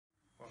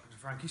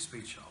Frankie's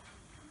Speed Shop.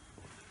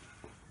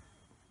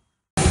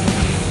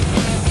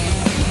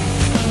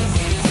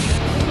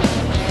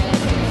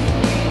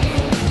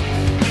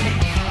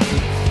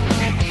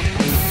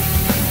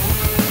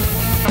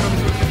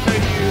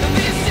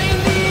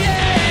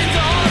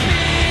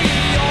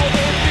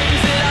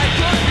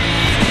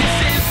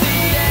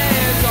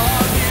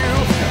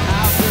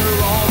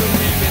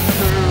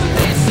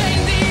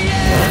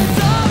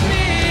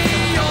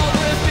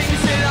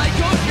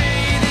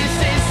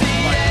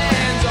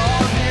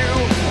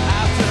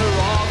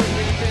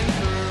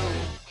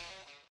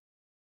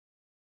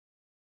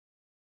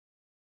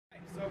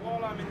 So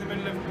while I'm in the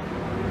middle of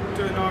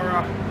doing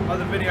our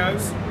other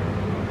videos,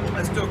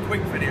 let's do a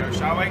quick video,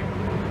 shall we?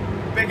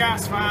 Big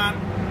ass van,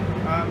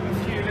 a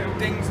few little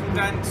dings and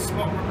dents,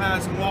 spot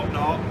repairs and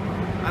whatnot,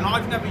 and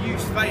I've never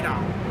used fade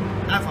out,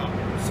 ever,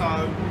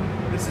 so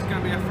this is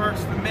going to be a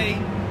first for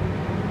me.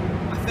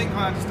 I think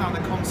I understand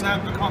the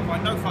concept, I can't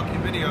find no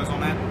fucking videos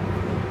on it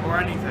or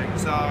anything,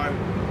 so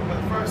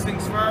but first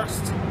things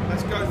first,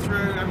 let's go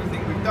through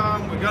everything we've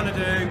done, we're going to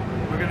do,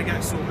 we're going to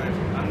get sorted,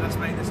 and let's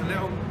make this a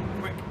little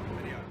quick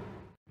video.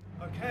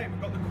 Okay,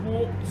 we've got the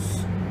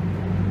quartz,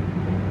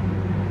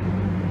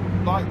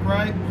 light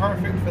grey,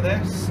 perfect for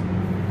this.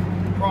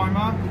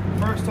 Primer,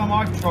 first time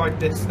I've tried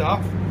this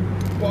stuff.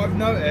 What I've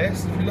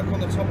noticed, if you look on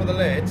the top of the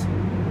lid,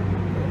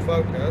 it'll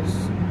focus,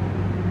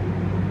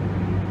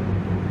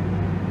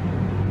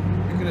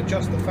 you can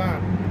adjust the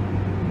fan.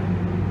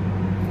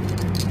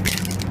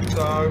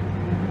 So,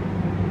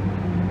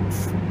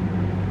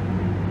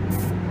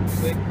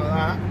 see, like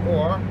that,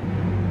 or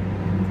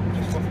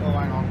just off, oh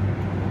hang on.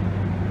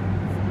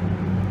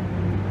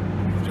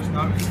 I've just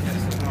noticed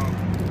this as well.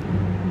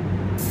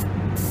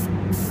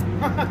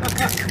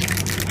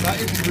 That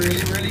is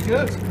really, really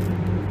good.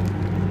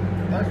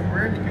 That's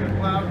really good.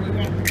 Well, we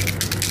want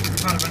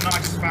kind of a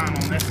nice fan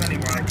on this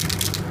anyway.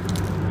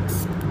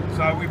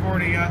 So we've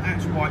already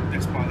edge wiped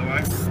this, by the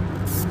way.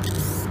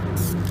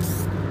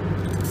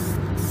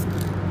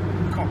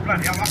 God,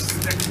 bloody hell, that's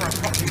thick for a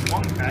fucking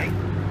 1K.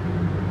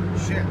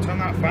 Shit, turn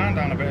that fan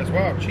down a bit as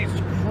well.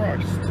 Jesus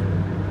Christ.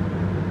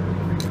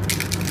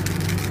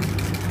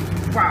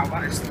 Wow,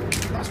 that's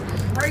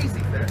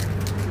crazy thick.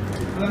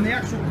 And then the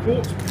actual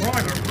quartz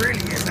primer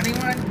really is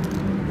anyway.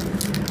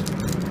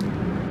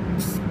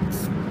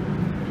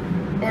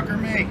 Bugger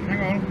me,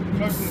 hang on,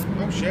 closing,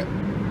 oh shit.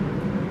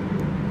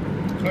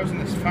 Closing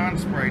this fan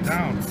spray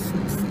down.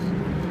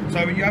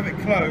 So when you have it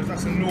closed,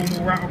 that's a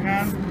normal rattle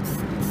can.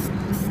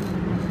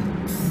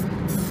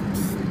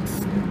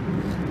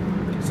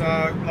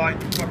 So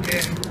like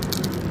fucking,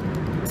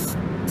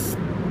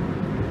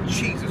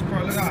 Jesus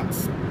Christ, look at that.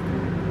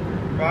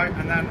 Right,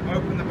 and then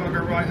open the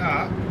bugger right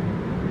up.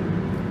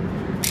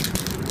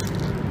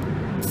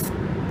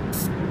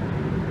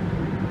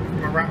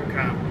 Rattle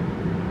can.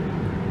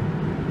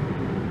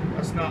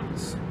 That's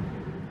nuts.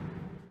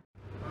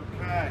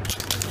 Okay.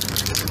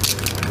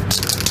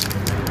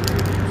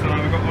 So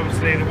we've got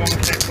obviously the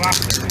 1K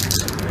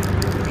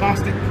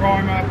plastic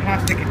primer,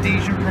 plastic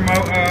adhesion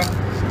promoter.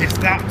 It's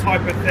that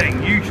type of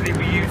thing. Usually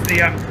we use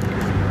the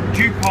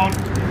DuPont,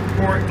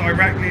 pour it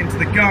directly into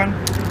the gun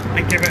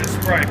and give it a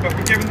spray. But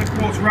we're giving the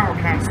quartz rattle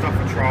can stuff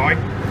a try.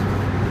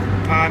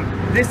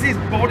 This is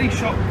body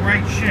shop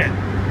grade shit.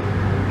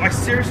 I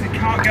seriously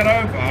can't get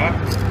over,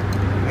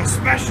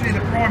 especially the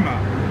primer.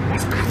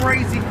 That's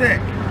crazy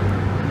thick.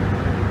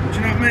 Do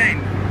you know what I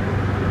mean?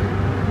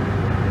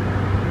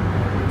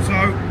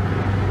 So,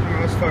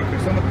 let's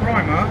focus on the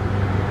primer.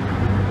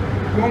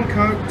 1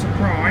 coat to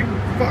prime,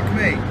 fuck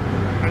me,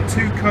 and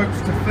 2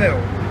 coats to fill.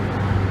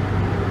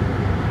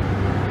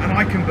 And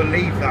I can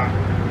believe that.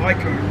 I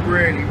can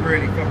really,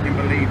 really fucking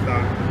believe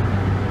that.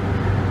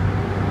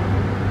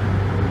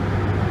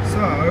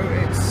 So,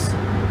 it's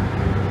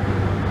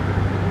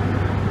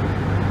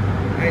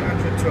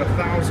 800 to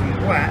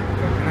 1,000 wet,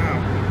 fucking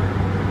hell.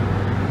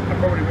 I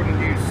probably wouldn't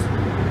use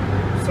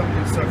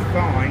something so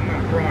fine, a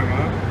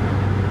primer.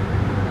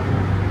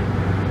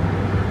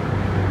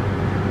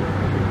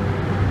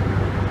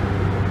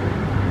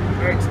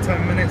 Eight to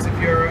 10 minutes if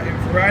you're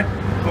infrared.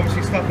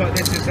 Obviously stuff like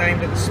this is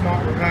aimed at the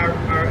smart repair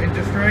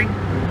industry.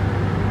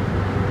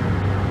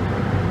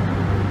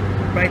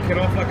 Bake it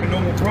off like a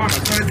normal primer.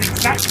 So it's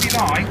exactly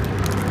like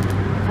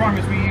the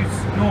primers we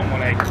use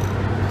normally.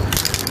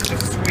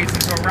 Just squeeze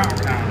into a rattle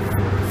can.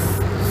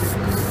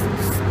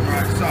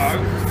 Right, so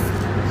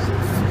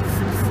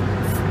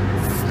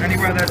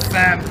anywhere there's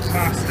bare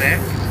plastic,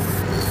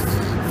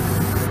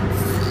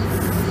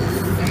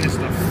 and this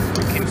stuff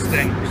fucking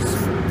stinks.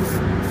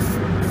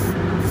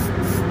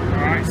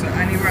 Alright, so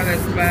anywhere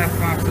there's bare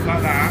plastic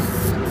like that,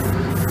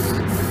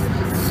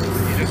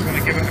 you just want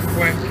to give it a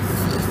quick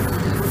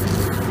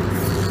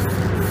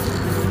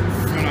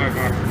run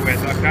over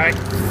with, okay?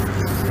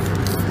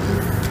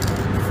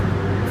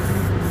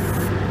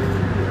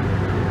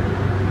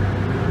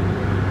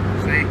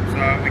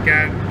 So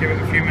again, give it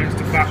a few minutes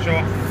to flash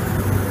off.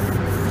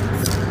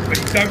 But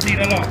you don't need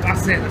a lot,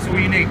 that's it, that's all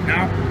you need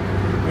now.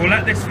 We'll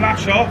let this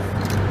flash off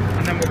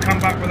and then we'll come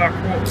back with our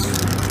quartz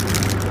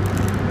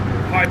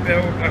high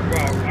build,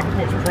 well, our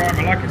quartz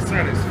primer. Like I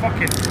said, it's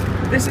fucking,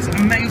 this is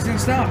amazing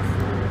stuff.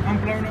 I'm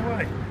blown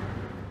away.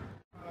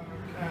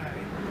 Okay.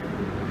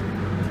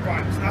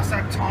 Right, so that's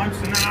our time.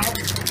 So now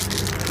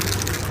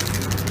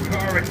we've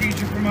got our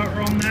adhesion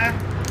promoter on there.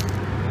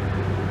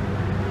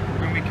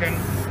 And we can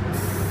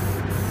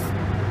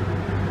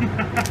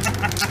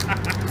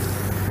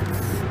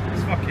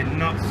it's fucking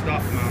nut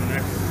stuff, man,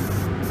 this.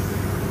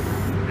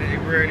 It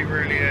really,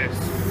 really is.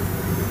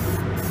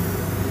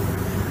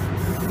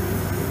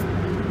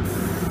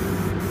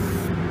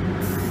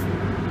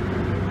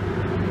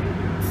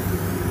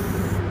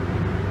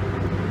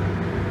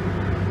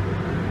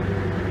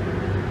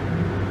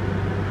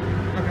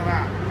 Look at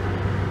that.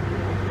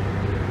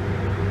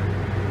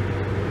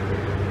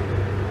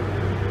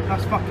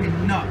 That's fucking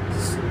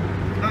nuts.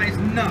 That is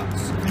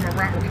nuts from a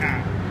rattle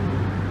can.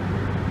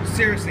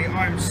 Seriously,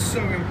 I'm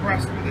so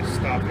impressed with this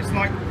stuff. It's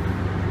like,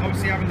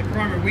 obviously having the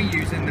primer we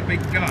use in the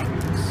big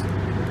guns,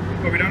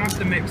 but we don't have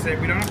to mix it,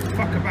 we don't have to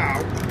fuck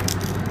about,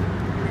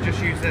 we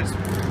just use this.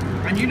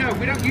 And you know,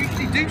 we don't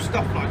usually do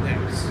stuff like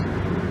this,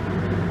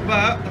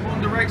 but the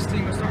Honda race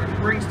team has started to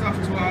bring stuff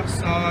to us,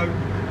 so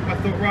I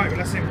thought, right, well,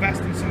 let's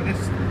invest in some of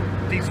this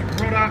decent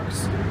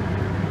products,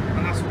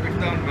 and that's what we've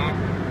done, man.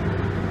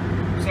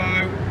 So,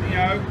 you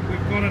know,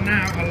 we've got to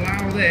now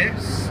allow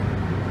this.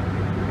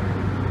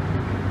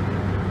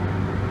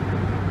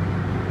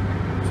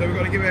 So we've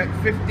got to give it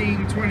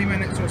 15-20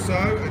 minutes or so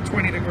at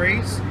 20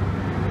 degrees,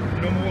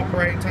 normal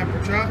operating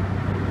temperature.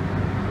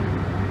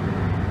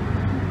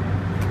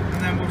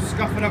 And then we'll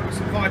scuff it up with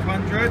some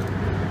 500,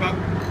 but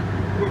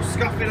we'll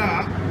scuff it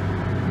up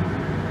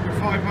with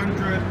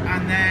 500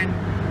 and then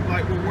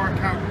like we'll work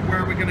out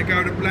where we're going to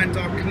go to blend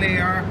our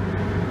clear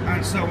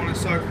and so on and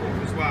so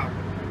forth as well.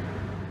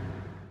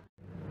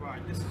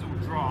 Right, this is all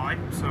dry,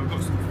 so we've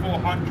got some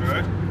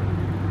 400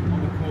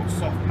 on the quartz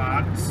soft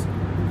pads.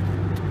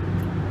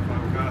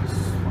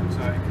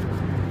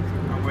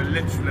 And we're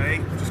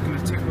literally just going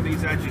to tickle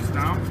these edges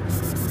down,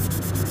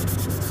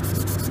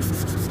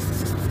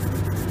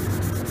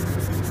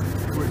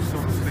 which is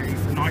obviously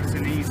nice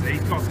and easy.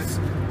 Got this,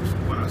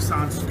 well, it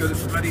sounds as good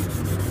as the bloody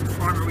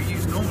primer we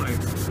use normally.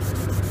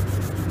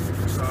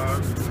 So,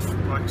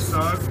 like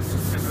so,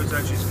 get those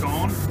edges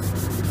gone,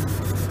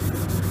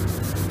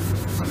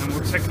 and then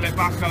we'll tickle it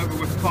back over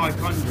with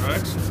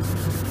 500.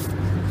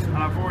 And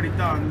I've already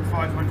done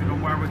 500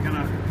 on where we're going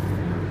to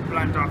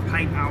blend our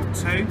paint out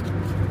too,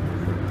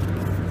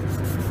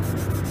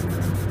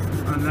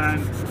 and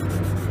then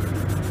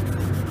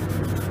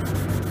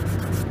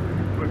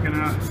we're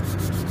gonna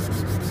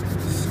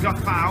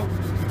scuff out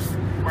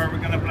where we're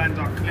gonna blend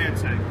our clear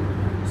to.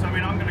 So I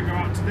mean, I'm gonna go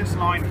out to this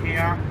line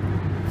here,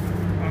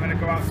 I'm gonna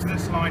go out to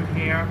this line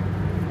here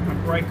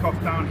and break off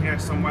down here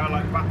somewhere,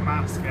 like back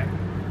mask it,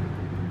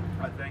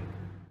 I think.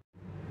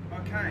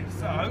 Okay,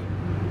 so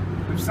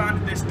we've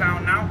sanded this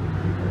down now,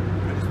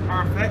 which is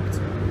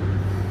perfect.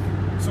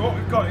 So what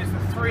we've got is the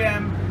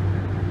 3M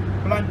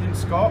blending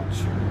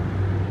scotch.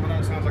 I know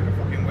it sounds like a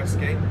fucking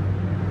whiskey.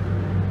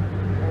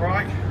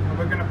 Alright, and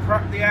we're going to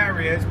prep the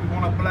areas we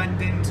want to blend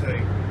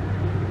into.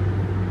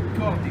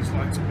 God, these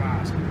lights are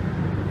bad.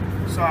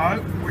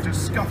 So, we're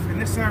just scuffing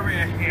this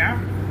area here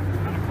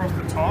and across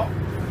the top.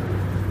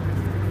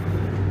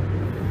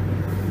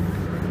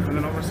 And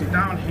then obviously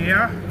down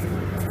here.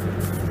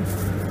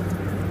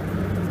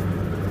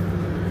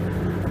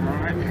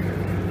 Alright.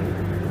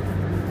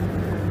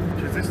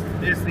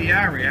 This is the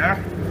area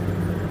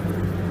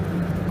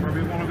where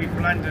we want to be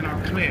blending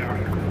our clear.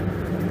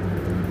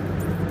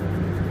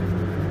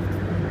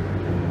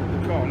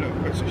 God,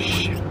 look, bits of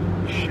shit,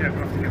 we'll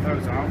have to get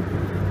those out.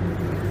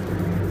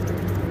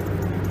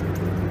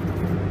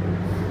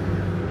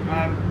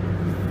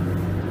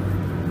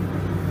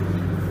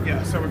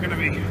 Yeah, so we're going to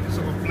be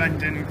sort of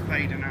blending and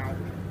fading out.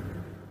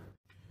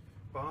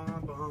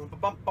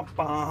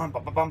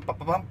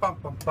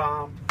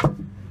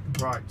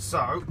 Right,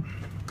 so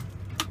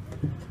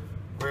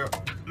we'll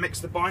mix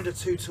the binder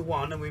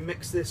 2-to-1 and we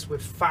mix this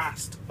with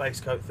fast base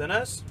coat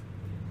thinners.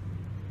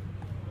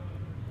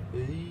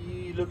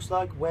 He looks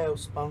like whale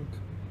spunk.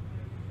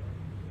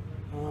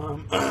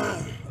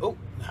 Oh,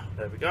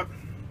 there we go.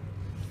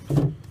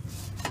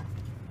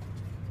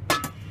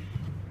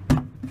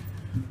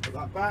 Put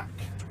that back.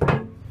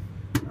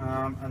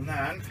 And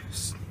then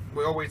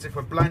we always, if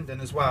we're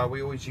blending as well,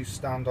 we always use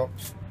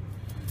stand-ups.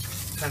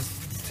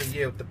 Tends to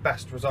yield the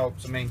best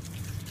results. I mean,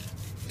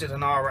 did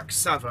an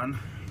RX-7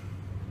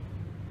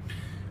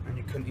 and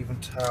you couldn't even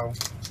tell.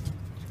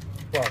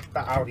 Well,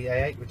 that Audi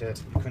A8 we did,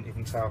 you couldn't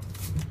even tell.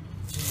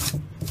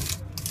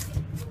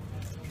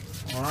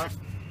 Alright.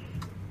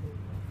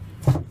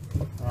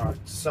 Alright,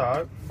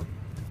 so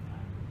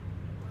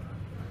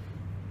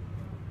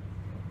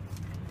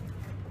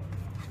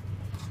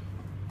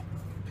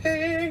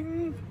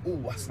ping!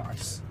 Ooh, that's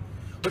nice.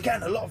 We're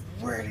getting a lot of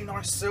really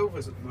nice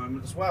silvers at the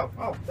moment as well.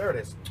 Oh, there it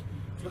is. I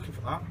was looking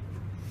for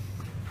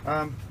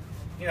that.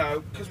 You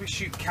know, because we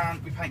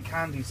paint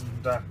candies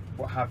and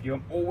what have you,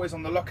 I'm always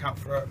on the lookout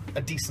for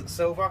a decent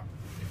silver.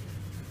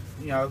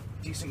 You know,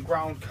 decent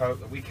ground coat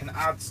that we can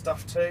add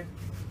stuff to.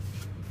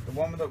 The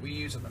one that we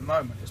use at the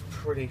moment is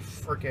pretty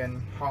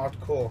friggin'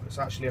 hardcore. It's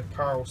actually a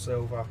pearl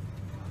silver,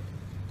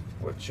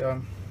 which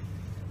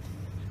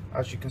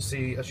as you can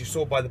see, as you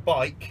saw by the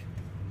bike,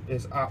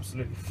 is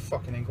absolutely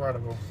fucking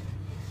incredible.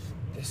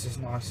 This is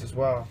nice as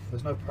well.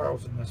 There's no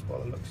pearls in this by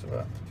the looks of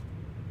it.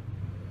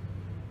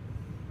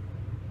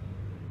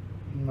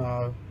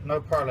 No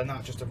pearl in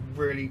that, just a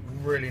really,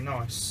 really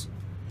nice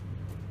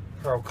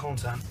pearl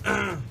content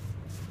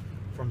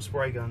from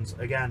spray guns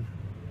again.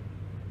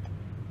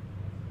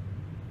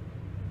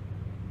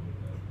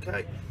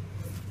 Okay.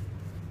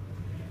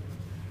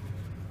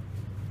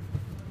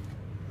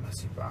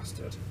 Messy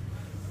bastard.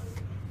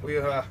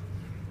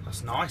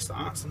 That's nice,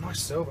 that's a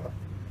nice silver.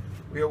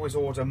 We always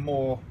order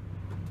more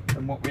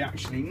than what we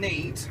actually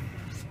need,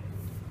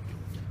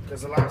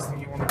 because the last thing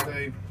you want to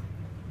do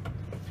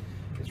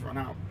is run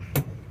out.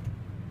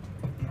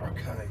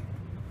 Okay.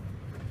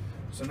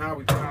 So now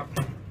we grab,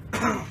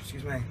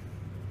 excuse me.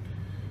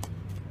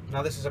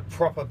 Now this is a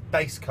proper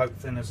base coat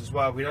thinners as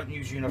well. We don't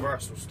use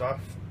universal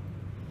stuff.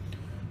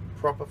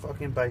 Proper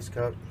fucking base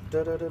coat.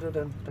 Dun, dun, dun, dun,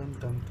 dun,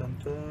 dun, dun,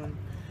 dun.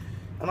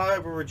 And I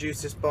over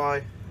reduce this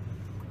by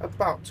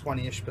about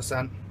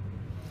 20-ish%.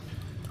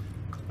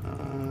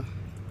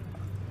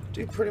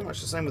 Do pretty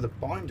much the same with the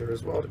binder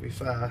as well, to be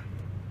fair,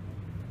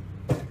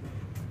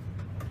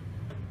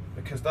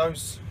 because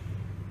those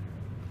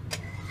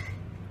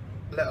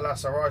little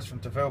SRIs from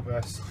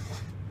DeVilbiss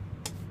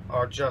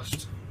are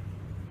just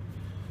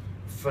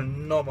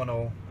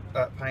phenomenal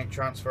at paint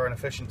transfer and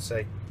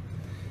efficiency.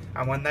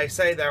 And when they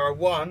say they're a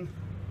 1,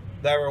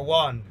 they're a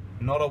 1,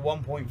 not a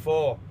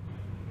 1.4.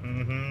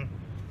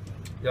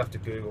 You have to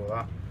Google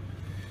that.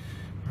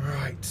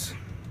 Right,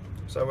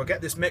 so we'll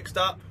get this mixed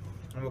up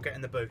and we'll get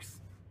in the booth.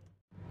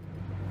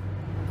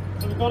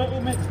 So we've got it all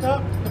mixed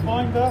up, the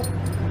binder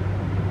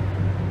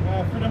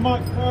for the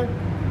micro,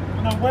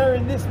 and I'm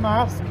wearing this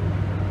mask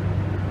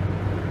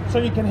so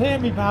you can hear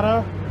me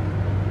better.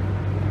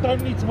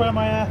 Don't need to wear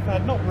my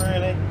AirFed, not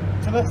really.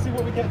 So let's see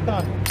what we get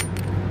done.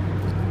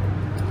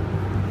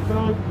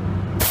 So,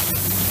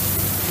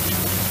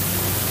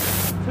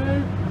 2,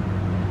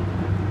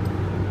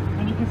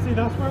 and you can see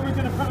that's where we're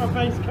going to put our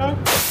base coat.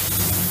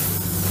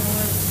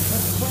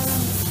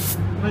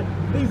 So,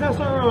 these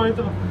SRIs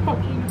are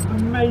fucking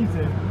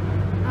amazing.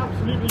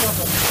 Absolutely love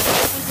them.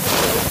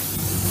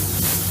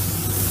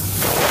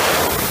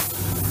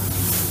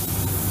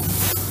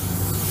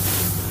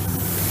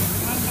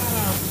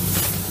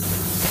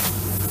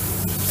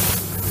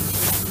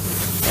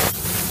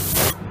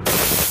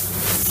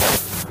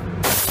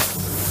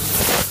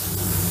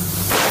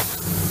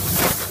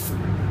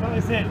 That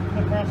is it,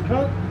 the first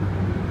coat.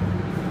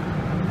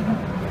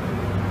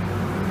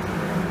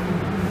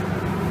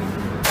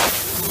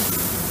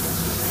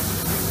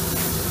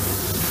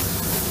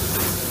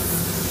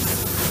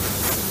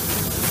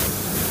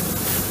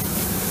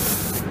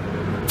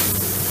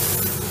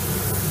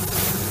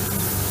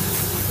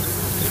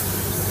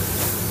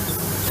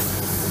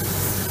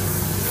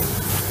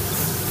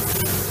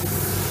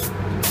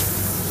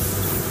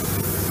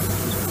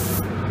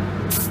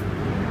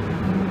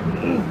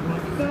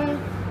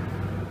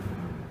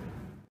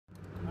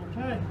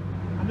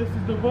 This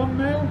is the 1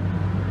 mil.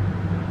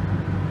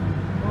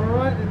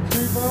 Alright, the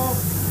 2 bar.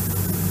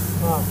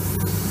 Wow.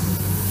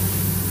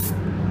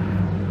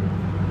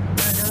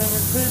 There you go, the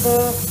 2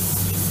 bar.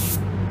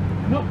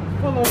 Not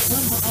full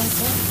open, but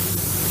open.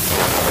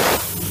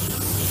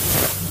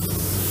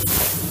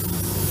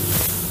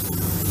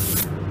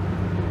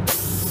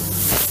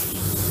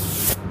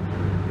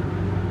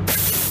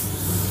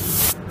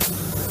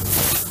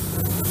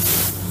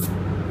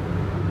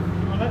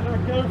 I'll let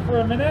that go for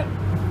a minute.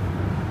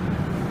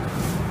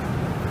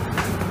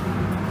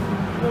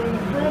 Go in the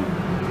front.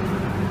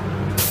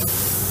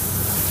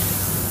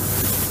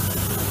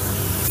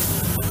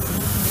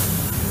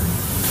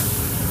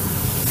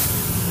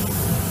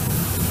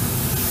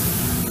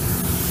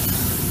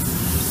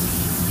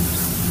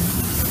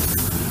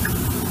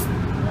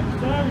 Like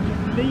so,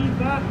 just leave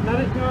that, let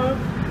it go.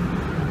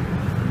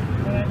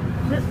 Let it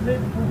quickly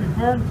before we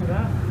burn to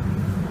that.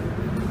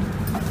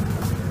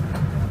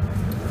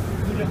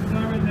 We'll just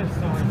throw in this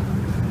side.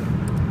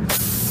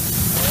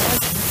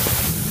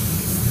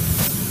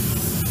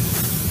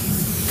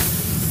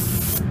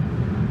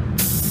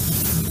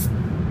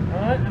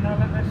 And I'll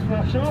let this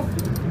flash off.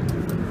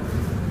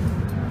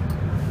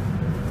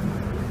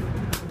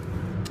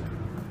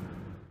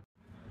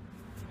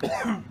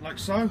 Like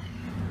so. And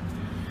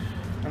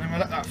then we'll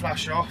let that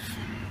flash off.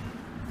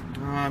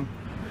 And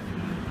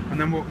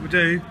then what we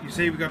do, you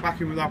see, we go back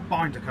in with our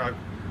binder coat.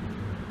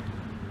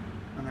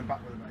 And then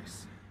back with the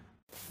base.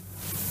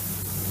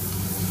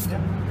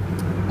 Yep.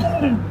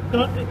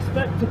 Don't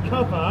expect to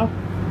cover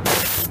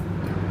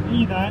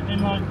either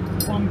in like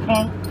one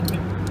coat.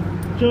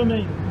 Do you know what I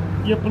mean?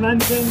 You're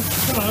blending,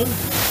 so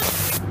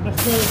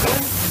let's go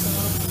again.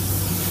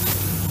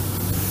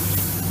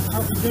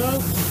 Out we go.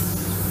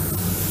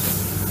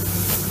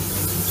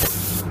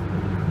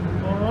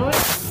 Alright,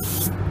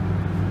 so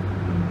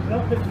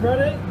that bit's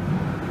ready.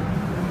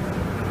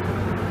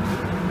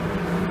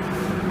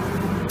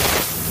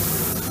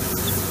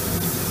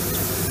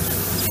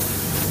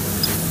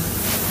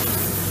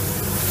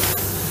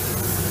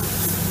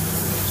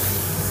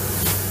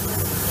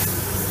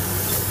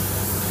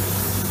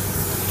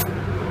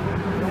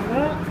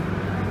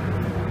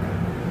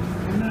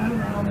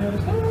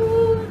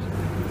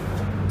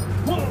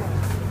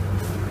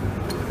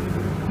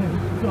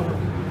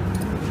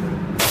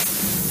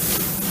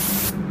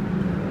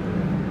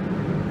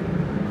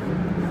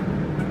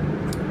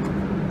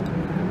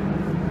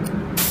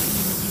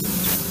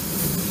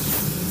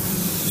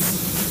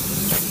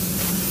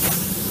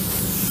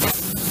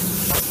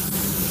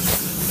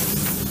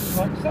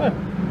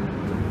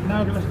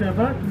 now let's go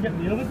back and get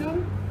the other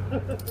gun.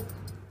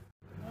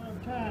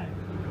 Okay.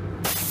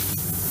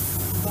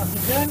 Back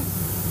again.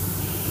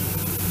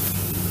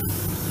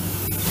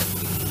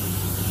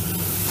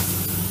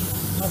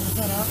 Let's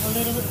go out a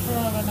little bit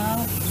further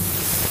now.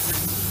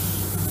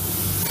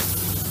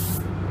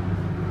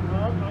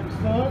 Right, like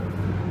so.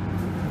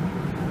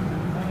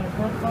 And a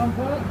front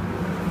bumper.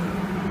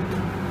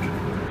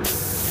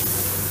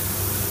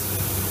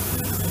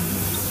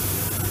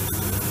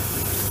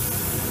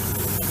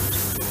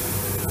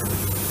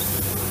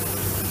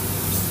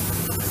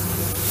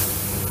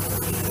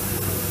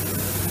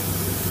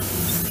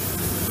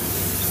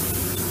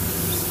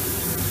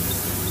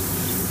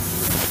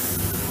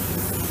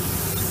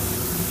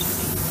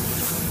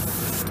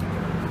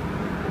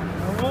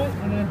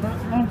 And then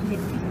back onto the...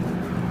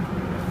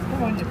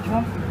 Come on, you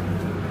cunt.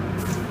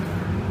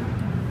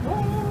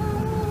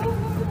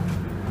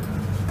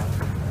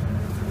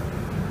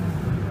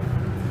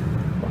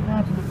 Back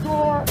onto the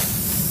door.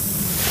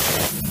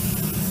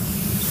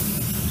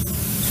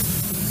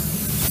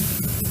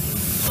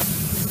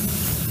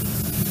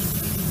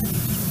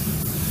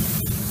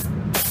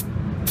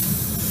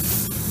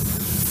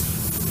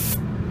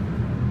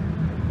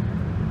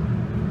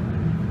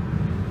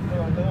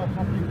 There we go,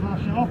 pop your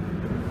flash off.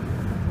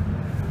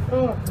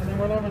 Oh, and then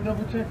we'll have a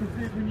double check and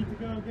see if we need to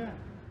go again.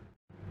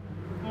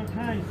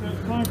 Okay, so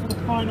it's time for the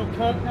final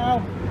coat now.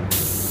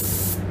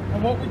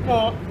 And what we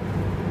got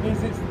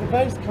is it's the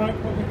base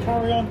coat, but we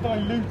carry on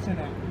diluting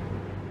it.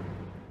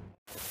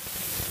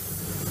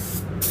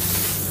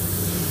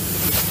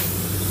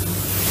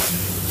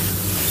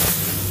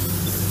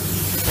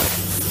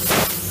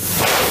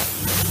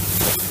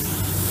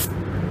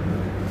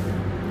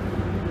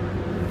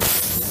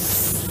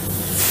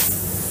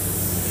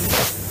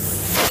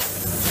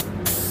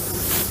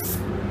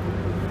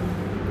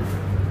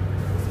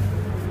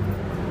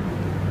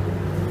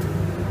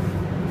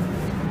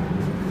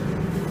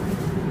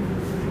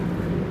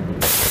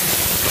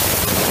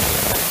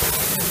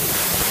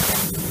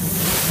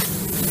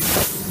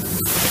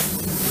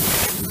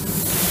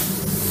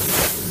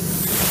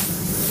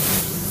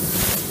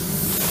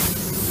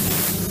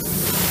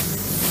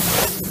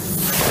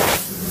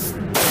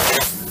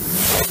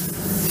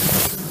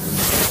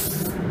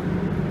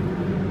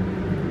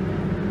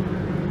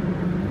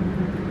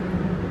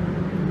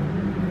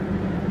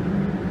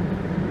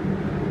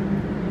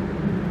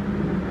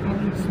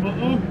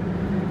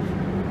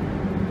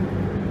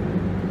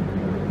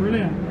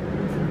 Brilliant.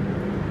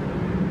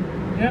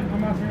 Yep,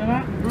 I'm happy with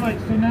that. Right,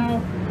 so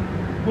now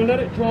we'll let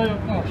it dry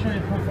up. I'll show you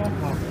the front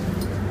bumper.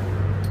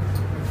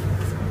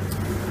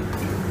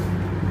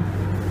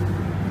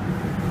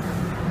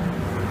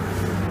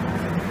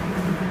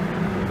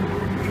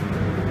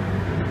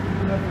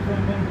 There's the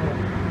front bumper.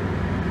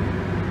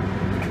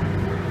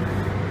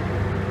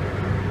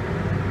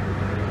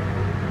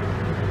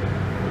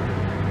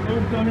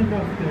 All done and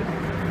dusted.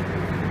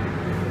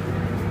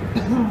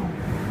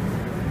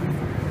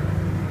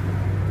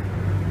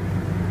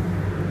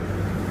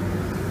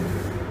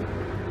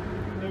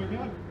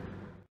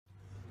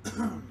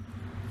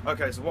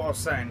 Okay, so what I was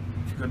saying,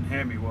 if you couldn't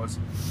hear me, was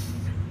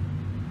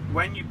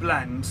when you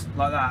blend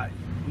like that,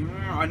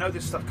 I know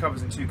this stuff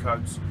covers in 2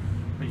 coats,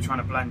 but you're trying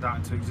to blend out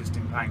into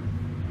existing paint,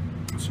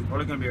 so you're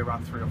probably going to be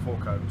around 3 or 4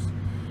 coats.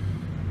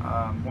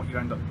 What you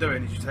end up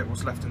doing is you take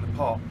what's left in the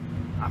pot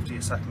after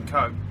your second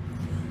coat,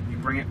 you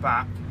bring it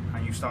back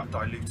and you start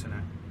diluting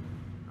it,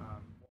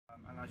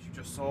 and as you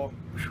just saw,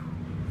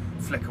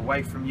 flick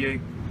away from you,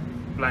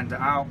 blend it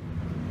out.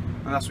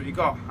 And that's what you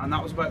got, and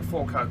that was about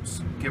 4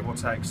 coats, give or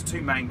take. So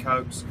 2 main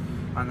coats,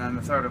 and then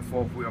the 3rd and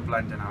 4th we were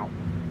blending out.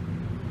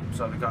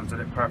 So the guns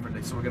did it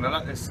perfectly. So we're going to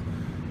let this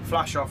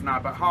flash off now,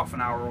 about half an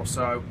hour or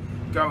so.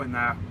 Go in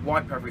there,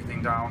 wipe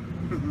everything down,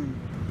 and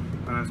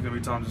then it's going to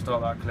be time to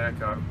start that clear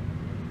coat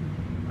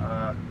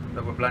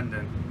that we're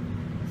blending.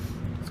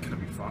 It's going to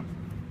be fun.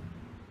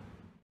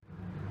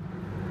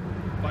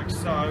 Like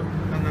so,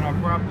 and then I'll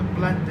grab the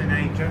blending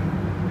agent,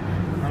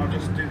 and I'll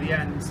just do the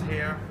ends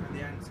here and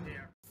the ends here.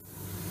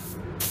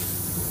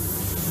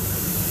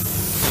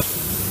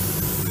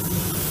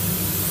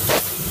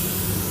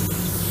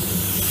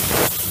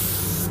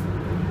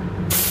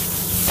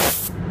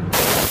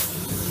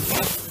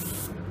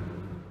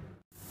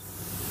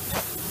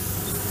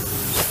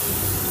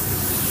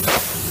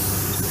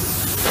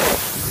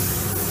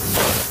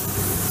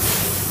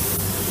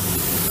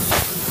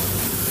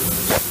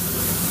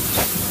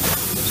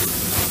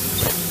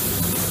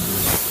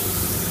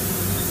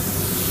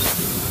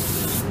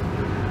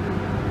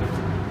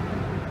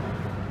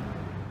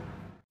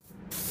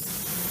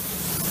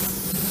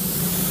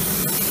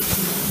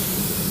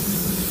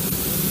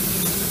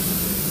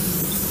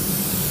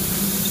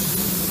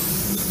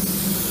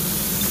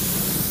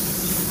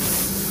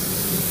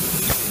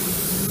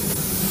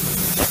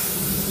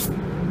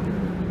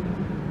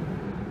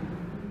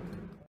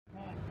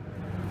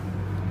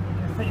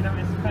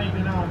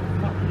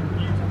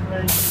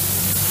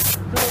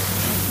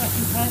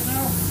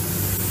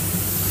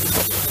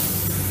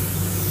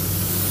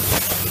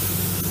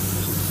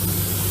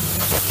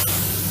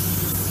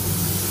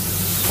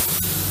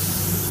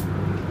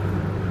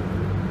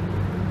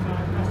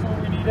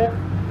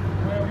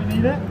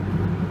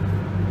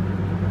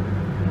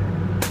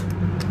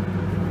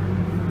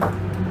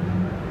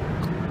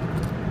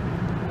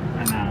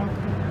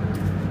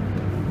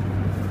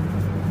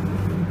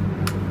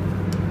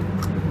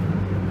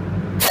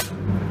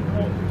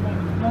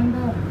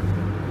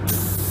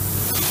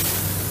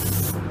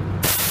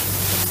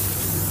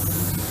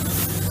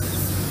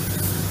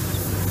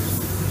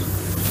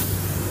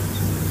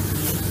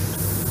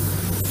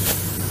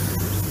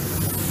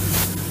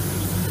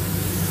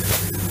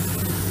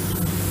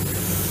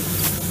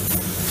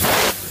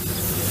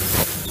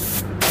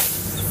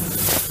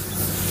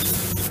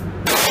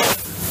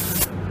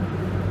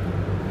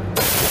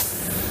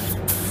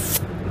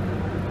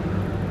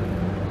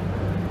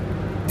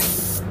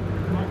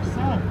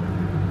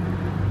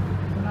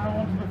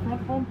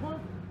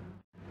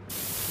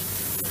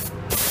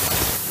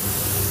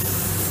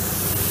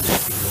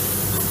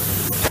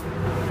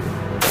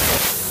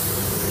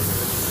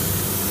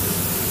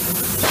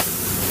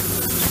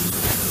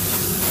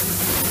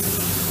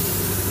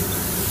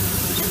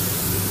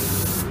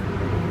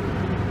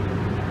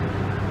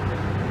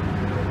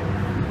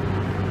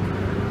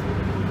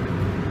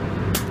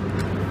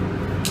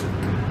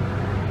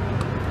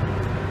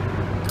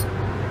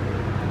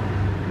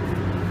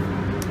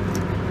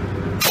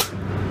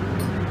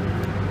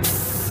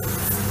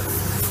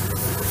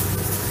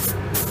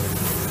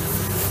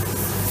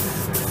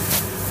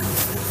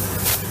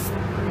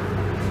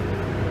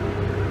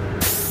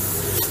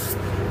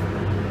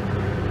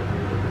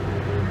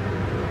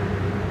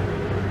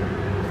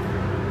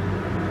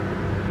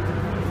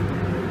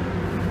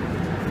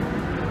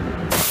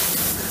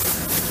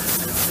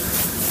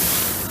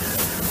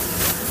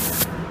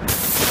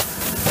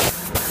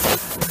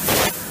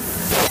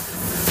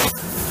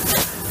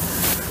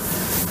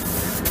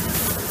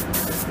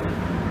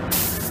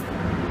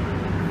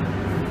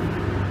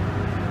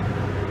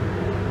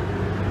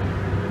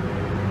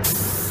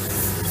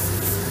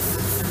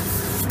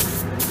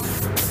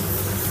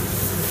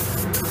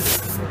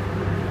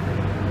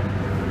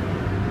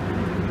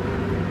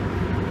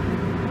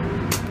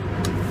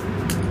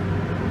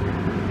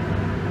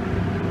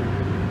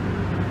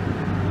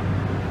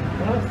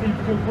 seems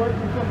to have worked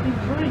a fucking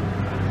treat.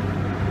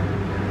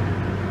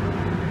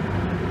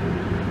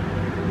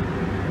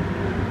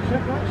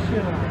 Check that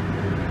shit out.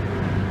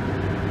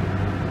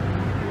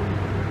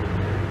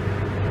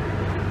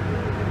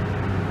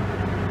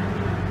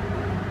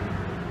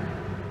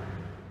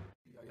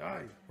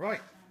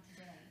 Right,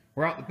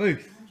 we're at the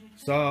booth,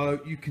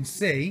 so you can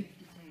see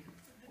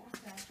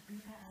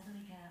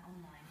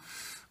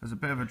there's a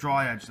bit of a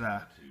dry edge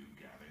there,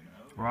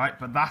 right?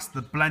 But that's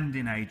the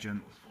blending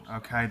agent,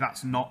 okay?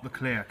 That's not the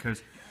clear,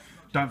 because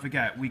don't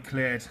forget, we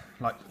cleared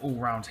like all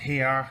around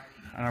here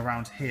and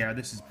around here.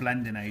 This is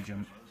blending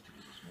agent.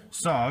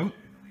 So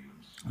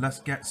let's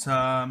get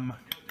some,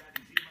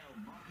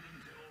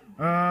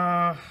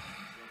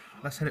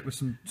 let's hit it with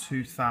some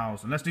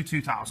 2000. Let's do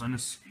 2000.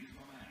 Let's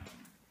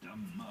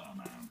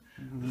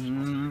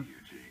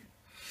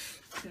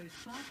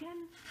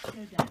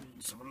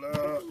have a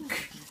look.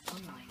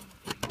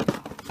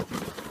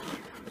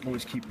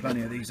 Always keep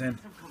plenty of these in.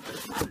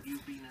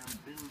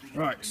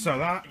 Right, so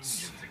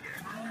that's,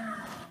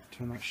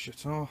 turn that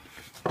shit off.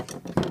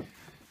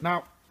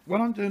 Now,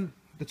 when I'm doing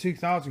the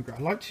 2000 grit,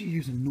 I like to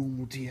use a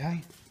normal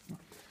DA.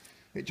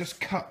 It just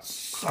cuts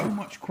so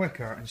much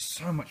quicker and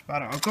so much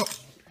better. I've got,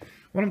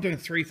 when I'm doing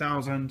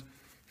 3000,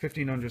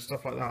 1500,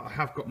 stuff like that, I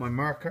have got my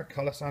Mercer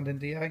colour sanding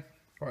DA.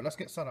 Right, let's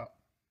get set up.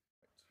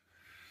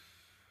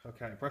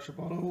 Okay, pressure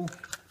bottle.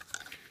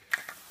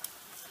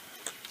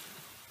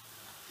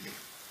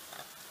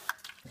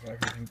 Put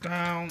everything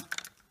down.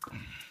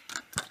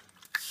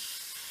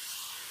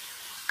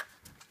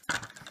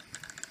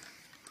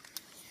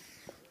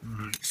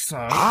 Right, so.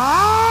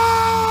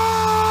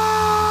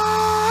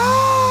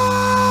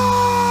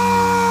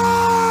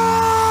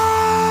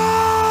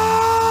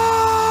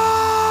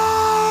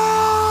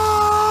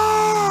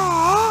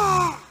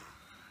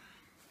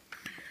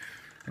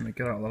 Let me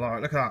get out of the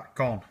light. Look at that,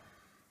 gone.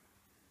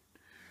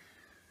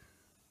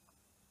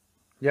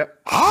 Yep.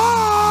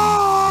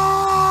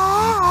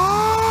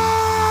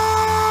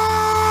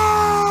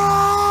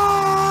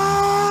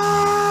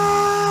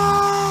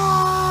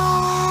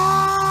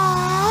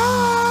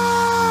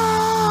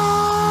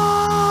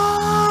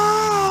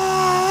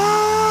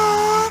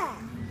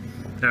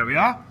 There we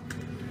are.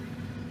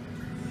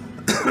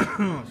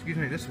 Excuse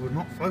me, this would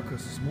not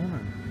focus this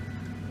morning.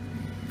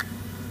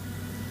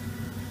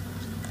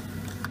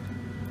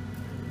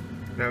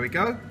 There we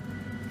go.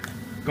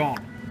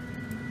 Gone.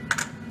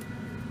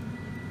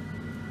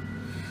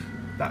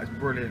 That is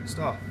brilliant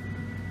stuff.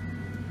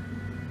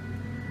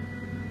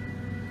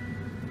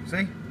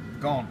 See?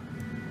 Gone.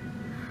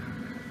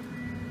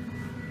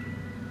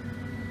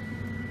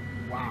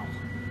 Wow.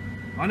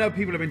 I know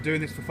people have been doing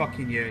this for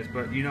fucking years,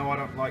 but you know I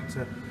don't like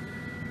to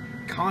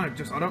I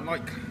don't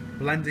like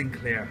blending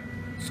clear.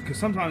 Because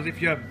sometimes if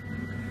you're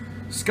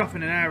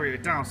scuffing an area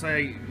down,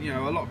 say, you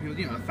know, a lot of people,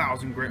 you know,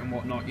 1000 grit and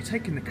whatnot, you're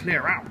taking the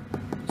clear out.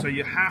 So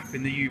you're half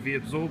in the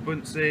UV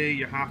absorbency,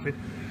 you're half in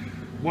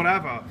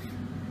whatever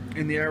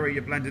in the area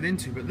you're blending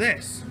into. But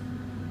this,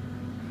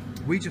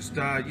 we just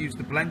use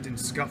the blending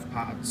scuff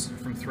pads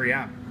from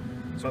 3M.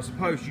 So I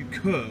suppose you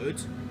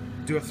could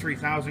do a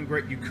 3000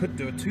 grit, you could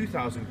do a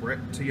 2000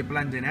 grit to your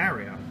blending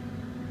area.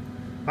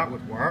 That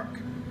would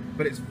work,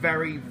 but it's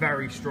very,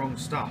 very strong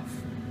stuff.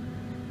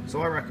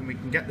 So I reckon we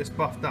can get this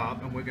buffed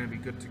up and we're going to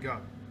be good to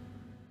go.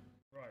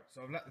 Right,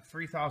 so I've let the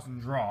 3000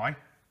 dry.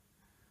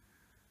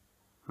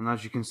 And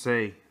as you can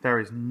see, there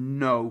is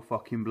no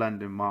fucking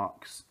blending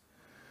marks.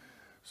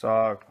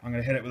 So I'm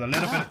going to hit it with a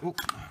little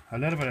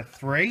bit of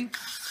 3,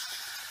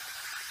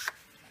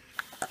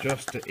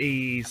 just to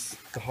ease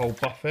the whole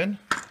buff in.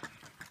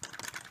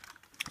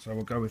 So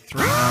we'll go with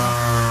 3 now.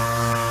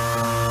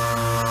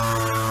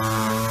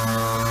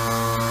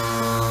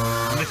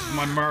 And this is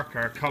my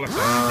Mercer colour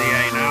coding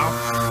DA now.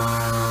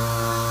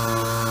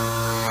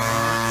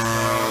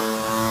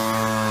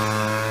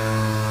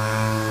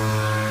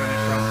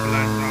 Finish that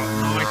blend out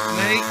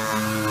nicely.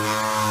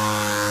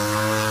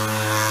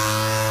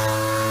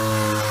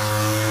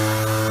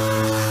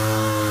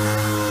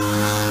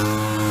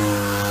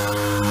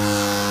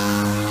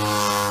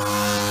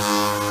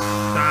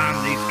 Damn,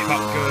 these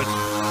cut good.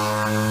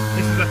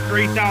 This is a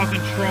 3000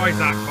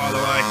 Trizac, by the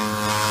way.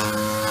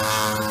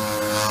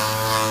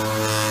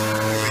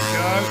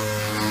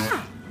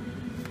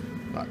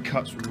 That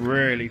cuts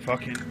really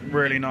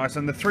nice.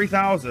 And the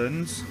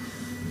 3000s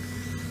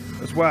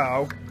as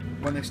well,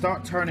 when they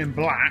start turning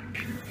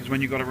black, is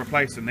when you've got to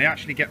replace them. They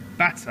actually get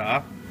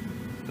better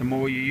the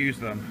more you use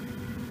them.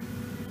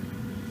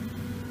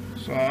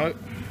 So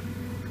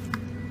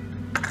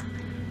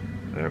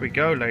there we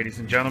go, ladies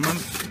and gentlemen.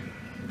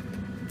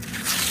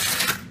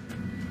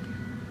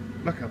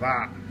 Look at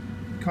that.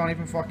 Can't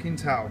even fucking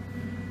tell.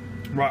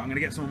 Right, I'm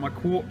gonna get some of my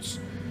quartz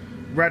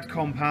red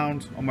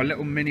compound on my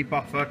little mini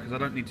buffer because I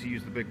don't need to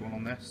use the big one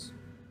on this.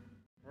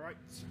 Right,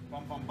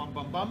 bum bum bum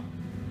bum bum.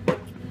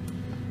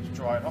 Just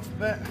dry it off a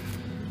bit.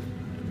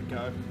 There we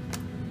go.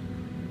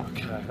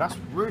 Okay, that's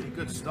really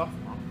good stuff,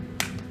 man.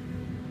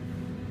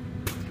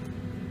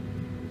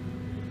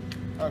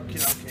 Okay,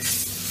 okay.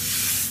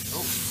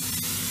 Oh.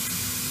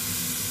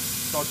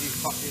 dodgy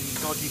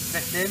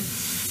fitting.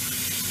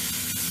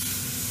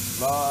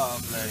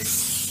 Lovely.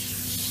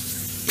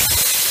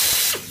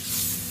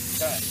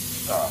 Okay.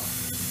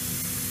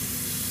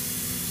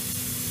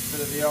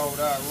 Bit of the old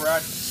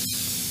red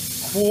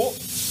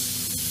quartz.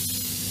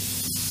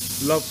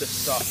 Love this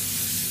stuff.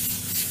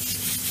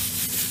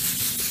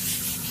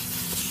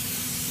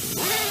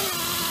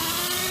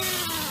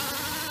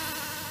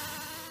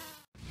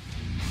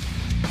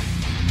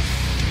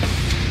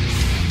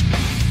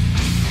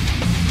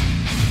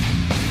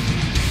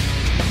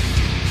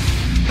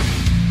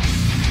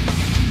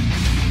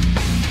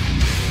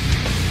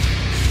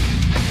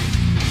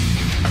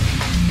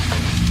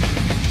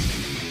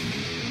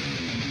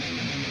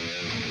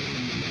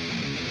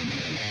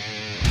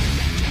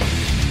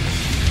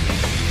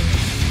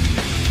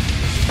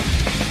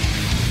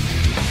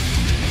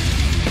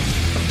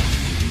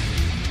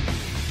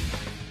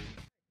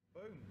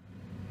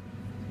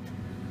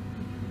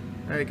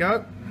 There you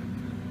go.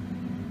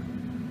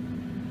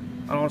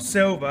 And on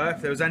silver,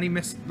 if there was any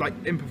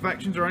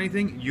imperfections or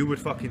anything, you would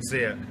fucking see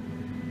it.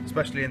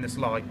 Especially in this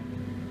light.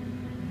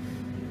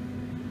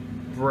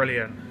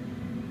 Brilliant.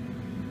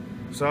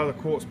 So the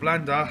quartz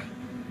blender,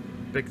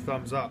 big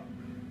thumbs up.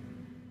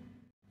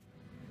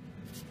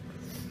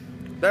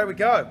 There we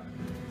go.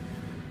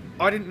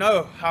 I didn't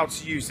know how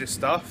to use this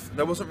stuff.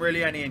 There wasn't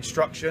really any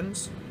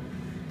instructions.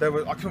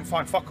 I couldn't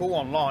find fuck all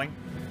online.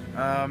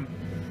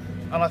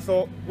 And I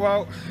thought,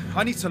 well,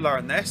 I need to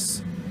learn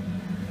this,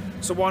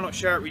 so why not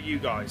share it with you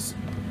guys?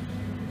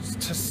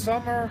 To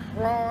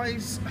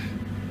summarise,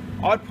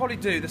 I'd probably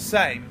do the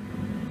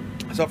same.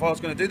 So if I was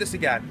going to do this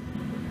again,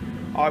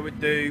 I would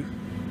do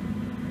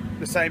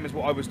the same as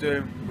what I was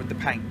doing with the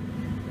paint.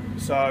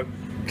 So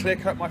clear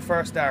coat my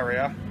first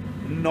area,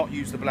 not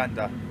use the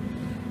blender.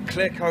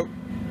 Clear coat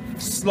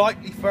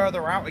slightly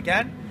further out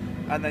again,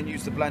 and then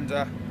use the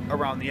blender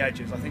around the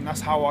edges. I think that's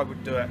how I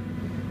would do it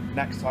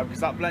next time,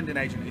 because that blending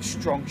agent is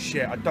strong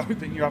shit. I don't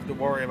think you have to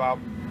worry about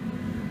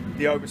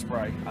the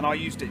overspray, and I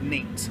used it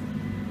neat,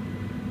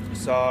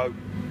 so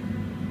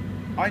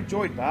I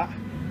enjoyed that.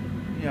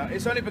 You know,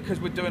 it's only because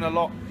we're doing a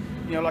lot,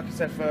 you know, like I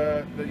said,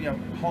 for the, you know,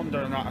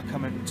 Honda and that are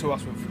coming to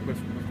us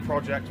with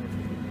projects,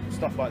 with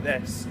stuff like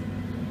this,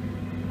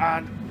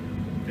 and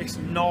it's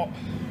not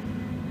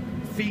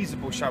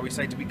feasible, shall we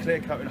say, to be clear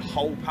coating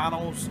whole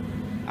panels.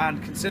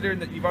 And considering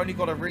that you've only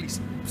got to really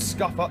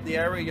scuff up the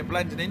area you're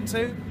blending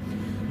into,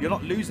 you're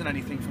not losing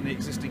anything from the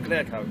existing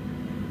clear coat,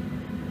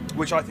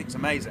 which I think is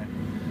amazing.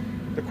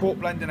 The quartz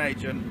blending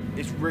agent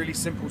is really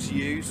simple to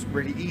use,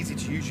 really easy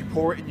to use. You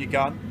pour it in your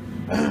gun,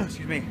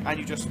 excuse me, and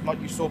you just,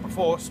 like you saw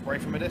before, spray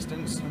from a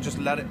distance and just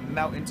let it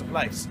melt into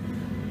place.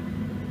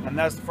 And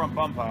there's the front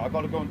bumper. I've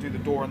got to go and do the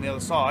door on the other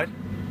side,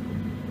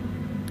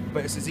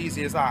 but it's as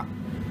easy as that.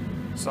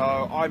 So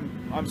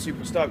I'm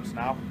super stoked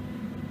now.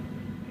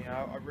 You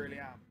know, I really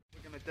am.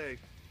 What we're gonna do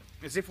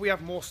is, if we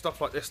have more stuff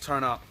like this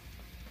turn up,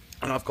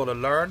 and I've got to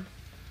learn,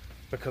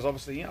 because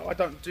obviously, you know, I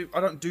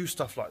don't do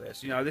stuff like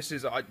this. You know, this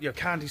is you know,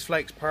 candies,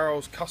 flakes,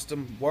 pearls,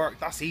 custom work.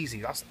 That's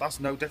easy. That's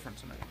no different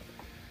to me.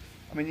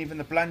 I mean, even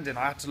the blending,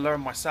 I had to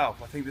learn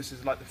myself. I think this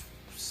is like the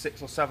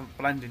 6th or 7th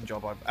blending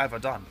job I've ever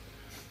done,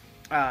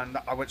 and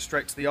I went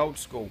straight to the old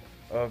school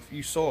of,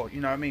 you saw, you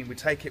know what I mean? We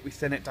take it, we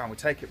thin it down. We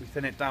take it, we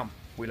thin it down.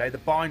 We lay the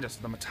binder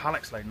so the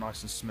metallics lay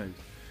nice and smooth.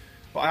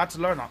 But I had to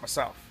learn that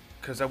myself,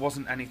 because there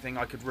wasn't anything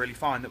I could really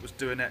find that was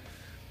doing it,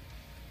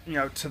 you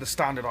know, to the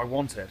standard I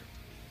wanted.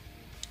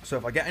 So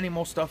if I get any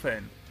more stuff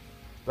in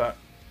that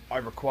I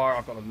require,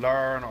 I've got to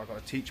learn, or I've got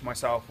to teach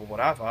myself or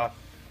whatever,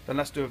 then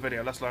let's do a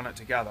video, let's learn it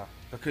together.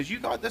 Because you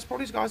guys, there's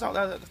probably guys out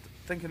there that are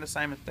thinking the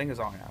same thing as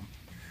I am.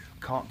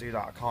 I can't do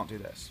that, I can't do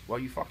this. Well,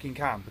 you fucking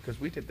can, because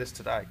we did this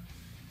today.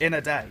 In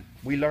a day.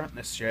 We learnt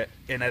this shit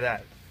in a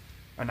day.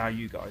 And now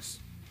you guys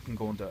can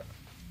go and do it.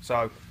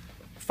 So,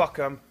 fuck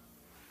them.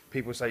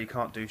 People say you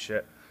can't do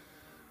shit.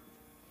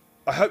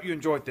 I hope you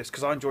enjoyed this,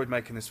 because I enjoyed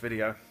making this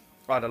video.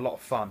 I had a lot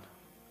of fun.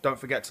 Don't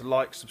forget to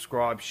like,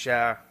 subscribe,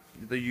 share,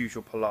 the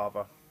usual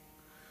palaver.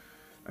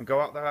 And go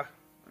out there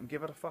and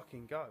give it a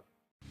fucking go.